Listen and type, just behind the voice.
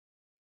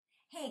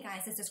Hey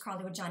guys, this is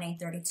Carly with John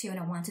 8:32, and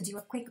I want to do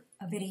a quick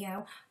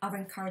video of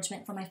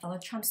encouragement for my fellow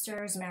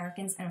Trumpsters,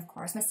 Americans, and of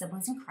course my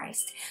siblings in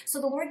Christ. So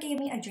the Lord gave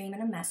me a dream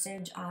and a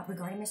message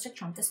regarding Mr.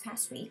 Trump this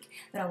past week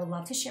that I would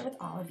love to share with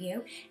all of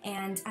you.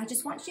 And I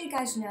just want you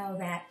guys to know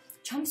that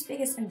Trump's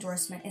biggest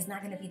endorsement is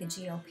not going to be the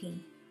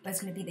GOP, but it's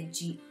going to be the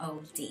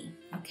G.O.D,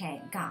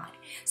 okay, God.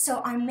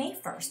 So on May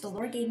 1st, the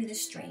Lord gave me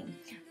this dream,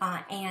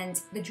 and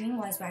the dream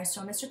was where I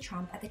saw Mr.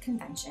 Trump at the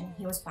convention.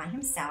 He was by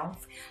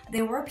himself.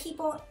 There were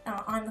people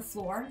on the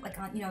floor, like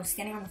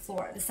standing on the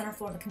floor, the center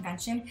floor of the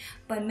convention,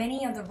 but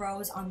many of the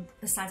rows on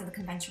the sides of the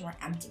convention were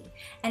empty.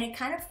 And it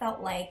kind of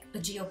felt like the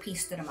GOP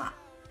stood him up.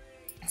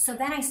 So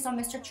then I saw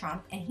Mr.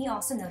 Trump, and he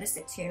also noticed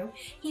it too.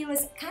 He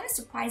was kind of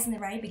surprised in the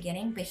very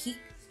beginning, but he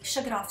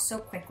shook it off so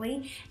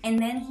quickly, and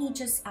then he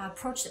just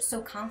approached it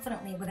so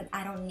confidently with an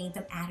 "I don't need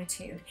them"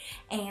 attitude,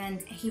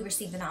 and he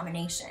received the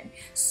nomination.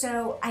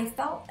 So I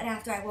felt that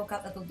after I woke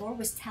up that the Lord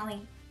was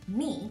telling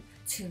me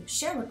to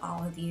share with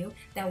all of you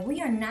that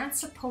we are not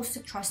supposed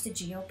to trust the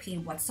GOP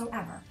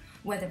whatsoever,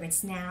 whether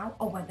it's now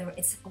or whether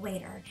it's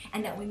later,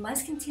 and that we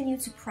must continue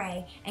to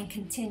pray and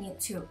continue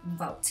to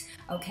vote.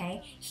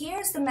 Okay,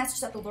 here's the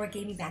message that the Lord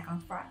gave me back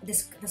on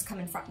this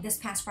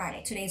past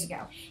Friday, 2 days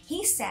ago.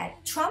 He said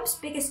Trump's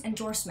biggest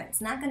endorsement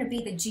is not going to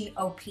be the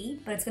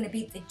GOP, but it's going to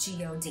be the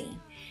G.O.D.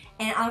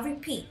 And I'll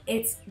repeat,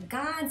 it's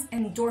God's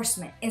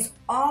endorsement is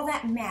all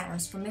that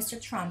matters for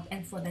Mr. Trump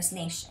and for this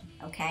nation.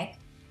 Okay.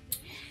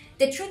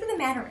 The truth of the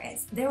matter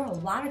is, there are a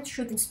lot of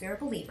truth and spirit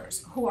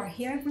believers who are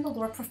hearing from the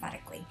Lord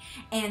prophetically,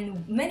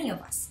 and many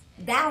of us,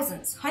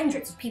 thousands,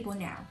 hundreds of people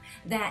know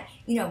that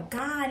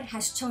God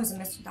has chosen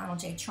Mr. Donald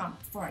J.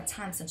 Trump for a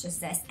time such as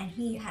this,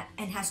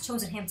 and has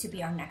chosen him to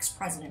be our next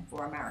president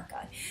for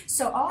America.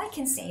 So all I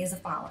can say is the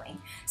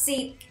following: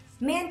 see,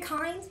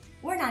 mankind,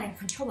 we're not in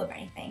control of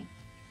anything.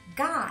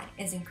 God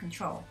is in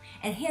control,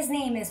 and his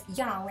name is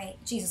Yahweh,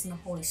 Jesus, and the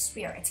Holy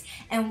Spirit.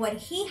 And what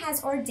he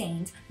has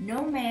ordained,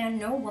 no man,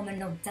 no woman,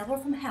 no devil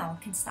from hell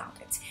can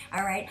stop it.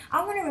 All right?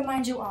 I want to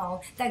remind you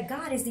all that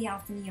God is the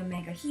Alpha and the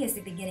Omega. He is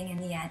the beginning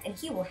and the end, and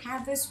he will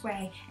have this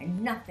way,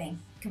 and nothing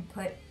can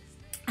put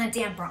a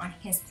damper on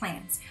his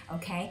plans.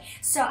 Okay,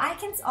 so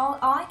all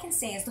I can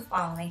say is the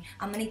following.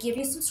 I'm going to give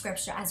you some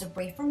scripture as a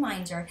brief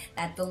reminder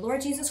that the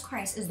Lord Jesus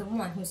Christ is the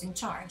one who's in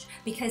charge,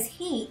 because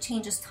he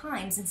changes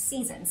times and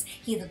seasons.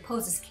 He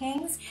deposes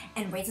kings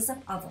and raises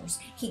up others.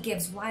 He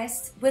gives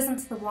wisdom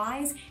to the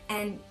wise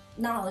and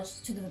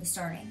knowledge to the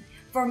discerning.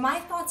 For my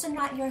thoughts are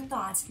not your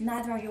thoughts,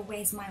 neither are your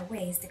ways my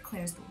ways,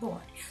 declares the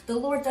Lord. The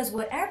Lord does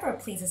whatever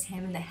pleases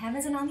him in the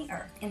heavens and on the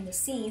earth, in the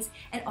seas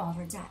and all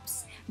their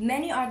depths.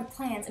 Many are the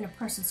plans in a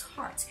person's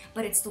heart,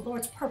 but it's the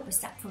Lord's purpose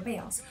that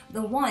prevails.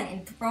 The one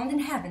enthroned in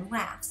heaven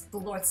laughs, the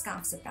Lord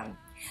scoffs at them.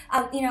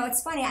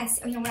 It's funny,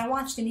 when I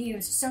watch the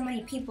news, so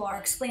many people are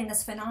explaining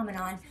this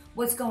phenomenon,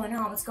 what's going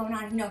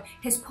on,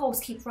 his polls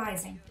keep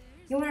rising.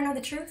 You want to know the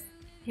truth?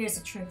 Here's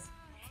the truth.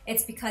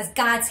 It's because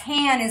God's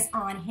hand is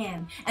on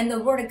him. And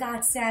the Word of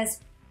God says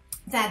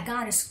that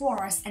God is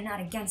for us and not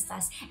against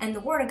us. And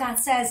the Word of God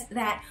says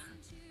that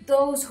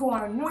those who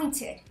are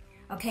anointed,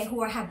 okay,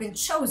 who have been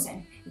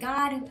chosen,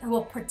 God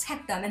will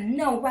protect them, and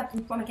no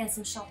weapon formed against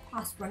them shall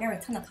prosper, and every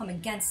tongue that come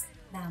against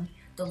them,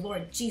 the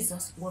Lord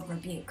Jesus will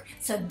rebuke.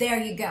 So there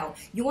you go.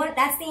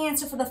 That's the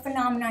answer for the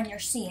phenomenon you're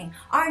seeing.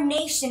 Our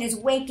nation is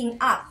waking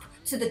up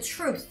to the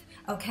truth,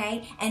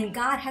 okay? And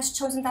God has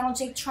chosen Donald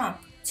J. Trump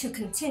to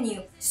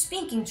continue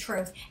speaking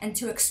truth and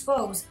to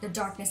expose the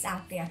darkness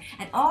out there.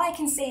 And all I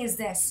can say is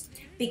this: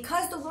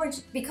 because the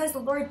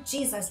Lord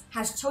Jesus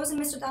has chosen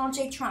Mr. Donald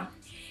J. Trump,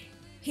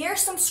 here's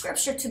some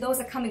scripture to those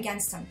that come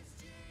against him.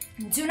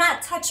 Do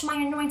not touch my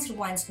anointed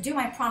ones, do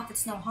my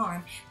prophets no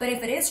harm. But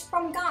if it is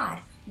from God,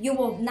 you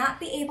will not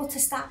be able to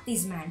stop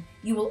these men.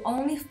 You will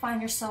only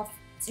find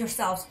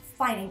yourselves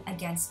fighting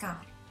against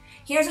God.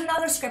 Here's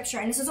another scripture,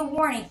 and this is a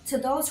warning to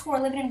those who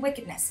are living in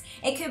wickedness.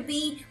 It could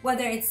be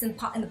whether it's in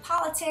the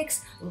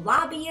politics,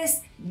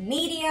 lobbyists,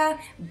 media,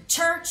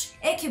 church.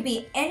 It could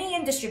be any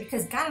industry,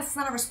 because God is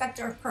not a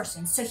respecter of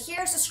persons. So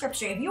here's the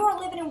scripture. If you are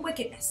living in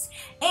wickedness,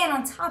 and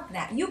on top of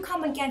that, you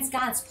come against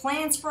God's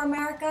plans for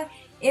America,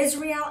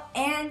 Israel,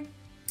 and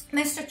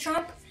Mr.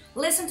 Trump,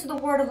 listen to the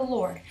word of the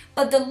Lord.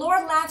 But the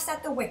Lord laughs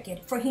at the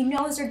wicked, for he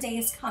knows their day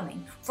is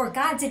coming. For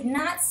God did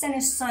not send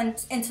his Son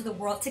into the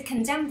world to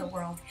condemn the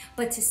world,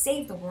 but to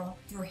save the world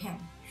through him.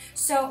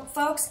 So,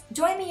 folks,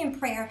 join me in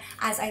prayer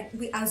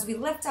as we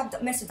lift up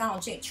Mr.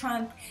 Donald J.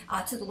 Trump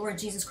to the Lord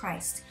Jesus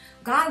Christ.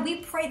 God, we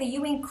pray that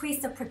you increase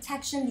the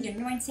protection, the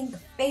anointing, the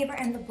favor,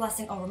 and the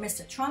blessing over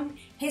Mr. Trump,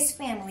 his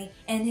family,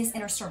 and his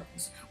inner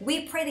circles.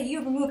 We pray that you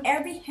remove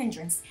every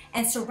hindrance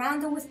and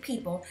surround them with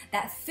people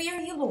that fear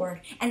you,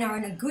 Lord, and are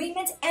in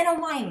agreement and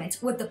alignment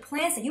with the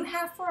plans that you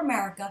have for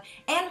America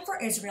and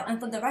for Israel and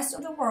for the rest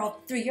of the world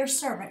through your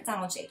servant,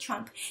 Donald J.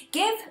 Trump.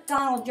 Give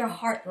Donald your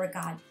heart, Lord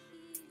God.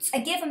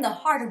 Give him the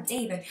heart of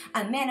David,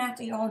 a man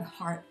after your own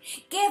heart.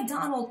 Give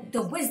Donald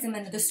the wisdom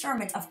and the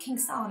discernment of King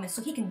Solomon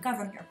so he can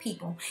govern your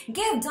people.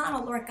 Give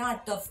Donald, Lord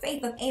God, the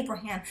faith of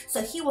Abraham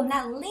so he will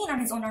not lean on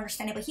his own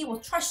understanding, but he will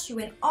trust you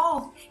in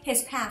all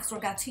his paths,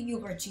 Lord God, to you,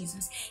 Lord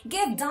Jesus.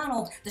 Give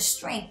Donald the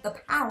strength, the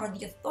power,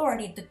 the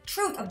authority, the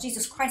truth of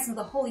Jesus Christ and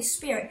the Holy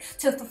Spirit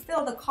to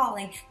fulfill the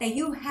calling that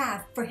you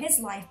have for his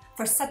life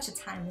for such a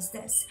time as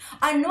this.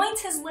 Anoint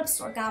his lips,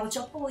 Lord God, with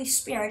your Holy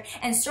Spirit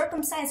and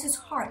circumcise his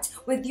heart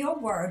with your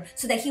word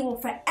so that he will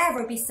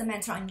forever be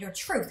cemented on your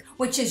truth,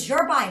 which is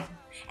your Bible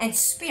and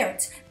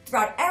Spirit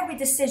throughout every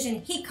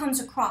decision he comes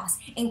across,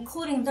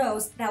 including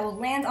those that will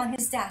land on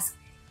his desk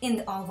in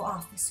the Oval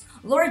Office.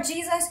 Lord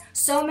Jesus,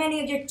 so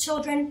many of your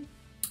children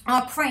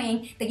are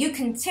praying that you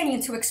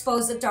continue to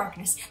expose the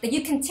darkness, that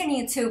you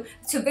continue to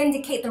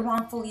vindicate the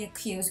wrongfully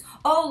accused.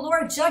 Oh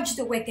Lord, judge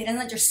the wicked and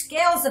let your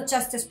scales of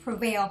justice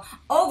prevail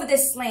over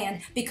this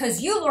land,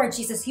 because you, Lord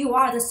Jesus, you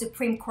are the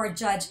Supreme Court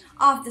judge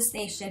of this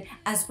nation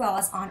as well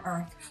as on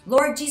earth.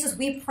 Lord Jesus,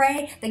 we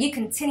pray that you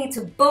continue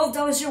to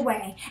bulldoze your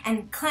way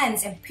and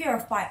cleanse and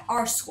purify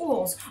our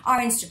schools,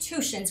 our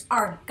institutions,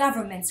 our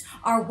governments,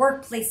 our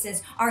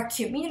workplaces, our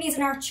communities,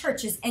 and our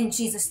churches in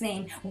Jesus'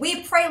 name.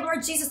 We pray,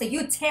 Lord Jesus, that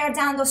you tear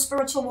down those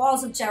spiritual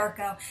walls of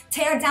Jericho,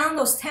 tear down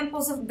those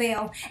temples of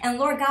Baal, and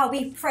Lord God,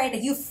 we pray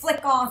that you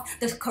flick off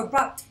the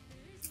corrupt,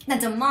 the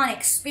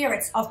demonic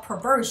spirits of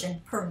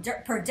perversion,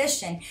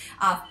 perdition,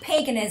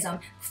 paganism,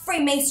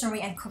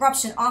 Freemasonry, and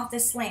corruption off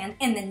this land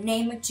in the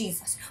name of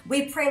Jesus.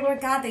 We pray,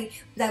 Lord God,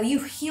 that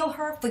you heal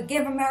her,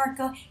 forgive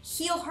America,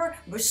 heal her,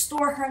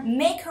 restore her,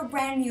 make her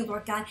brand new,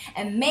 Lord God,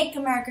 and make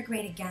America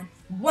great again,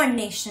 one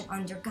nation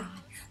under God.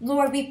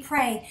 Lord, we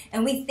pray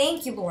and we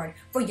thank you, Lord,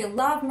 for your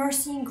love,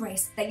 mercy, and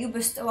grace that you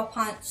bestow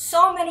upon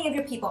so many of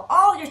your people,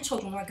 all your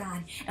children, Lord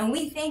God. And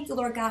we thank you,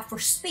 Lord God, for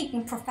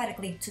speaking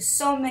prophetically to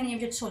so many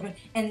of your children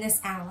in this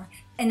hour,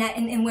 and that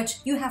in which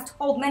you have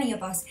told many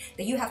of us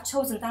that you have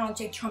chosen Donald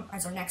J. Trump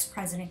as our next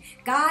president.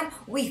 God,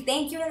 we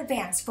thank you in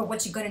advance for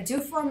what you're going to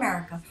do for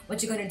America,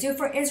 what you're going to do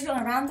for Israel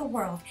and around the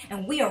world,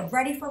 and we are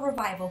ready for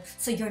revival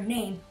so your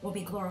name will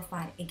be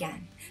glorified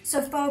again.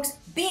 So folks,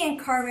 be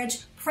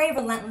encouraged, pray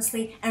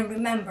relentlessly, and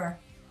remember,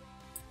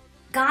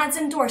 God's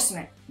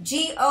endorsement,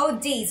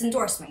 G.O.D's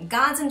endorsement,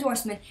 God's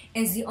endorsement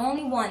is the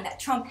only one that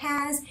Trump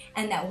has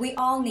and that we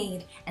all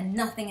need, and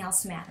nothing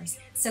else matters.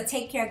 So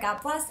take care,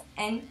 God bless,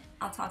 and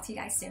I'll talk to you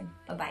guys soon.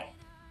 Bye-bye.